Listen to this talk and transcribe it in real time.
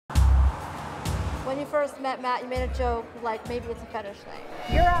When you first met Matt, you made a joke like maybe it's a fetish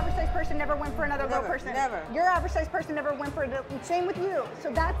thing. Your average size person never went for another low person. Never. Your average size person never went for a same with you.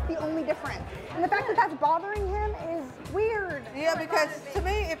 So that's the only difference. And the fact that that's bothering him is weird. Yeah, because to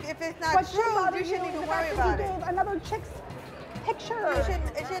me, if it's not true, you shouldn't even worry about it. He gave another chick's picture.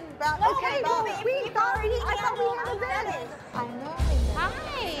 It shouldn't bother. Okay, well, we thought we handled this. I know.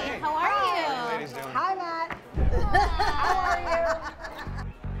 Hi, how are you? Hi, Matt. How are you?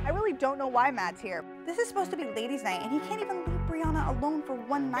 I really don't know why Matt's here. This is supposed to be ladies' night, and he can't even leave Brianna alone for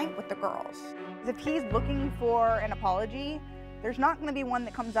one night with the girls. If he's looking for an apology, there's not going to be one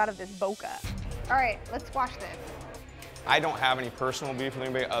that comes out of this boca. All right, let's squash this. I don't have any personal beef with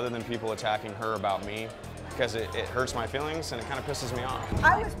anybody other than people attacking her about me, because it hurts my feelings and it kind of pisses me off.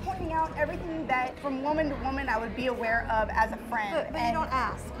 I was pointing out everything that from woman to woman I would be aware of as a friend. But you don't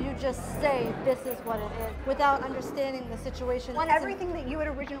ask. You just say this is what it is without understanding the situation. Everything that you had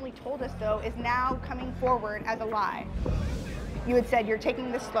originally told us, though, is now coming forward as a lie. You had said you're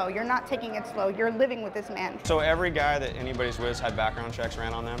taking this slow. You're not taking it slow. You're living with this man. So every guy that anybody's with had background checks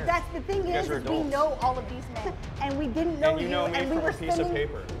ran on them? That's the thing is we know all of these men, and we didn't know and you know me and we from were a piece of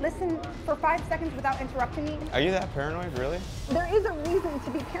paper. Listen for 5 seconds without interrupting me. Are you that paranoid, really? There is a reason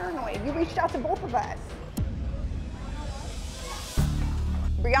to be paranoid. You reached out to both of us.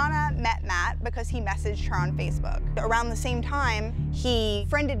 Brianna met Matt because he messaged her on Facebook. Around the same time, he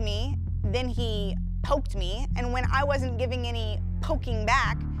friended me, then he poked me, and when I wasn't giving any poking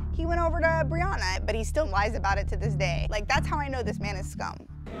back, he went over to Brianna, but he still lies about it to this day. Like, that's how I know this man is scum.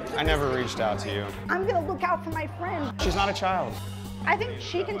 I never reached out to you. I'm gonna look out for my friend. She's not a child. I think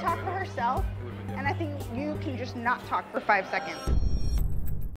she can talk for herself, and I think you can just not talk for 5 seconds.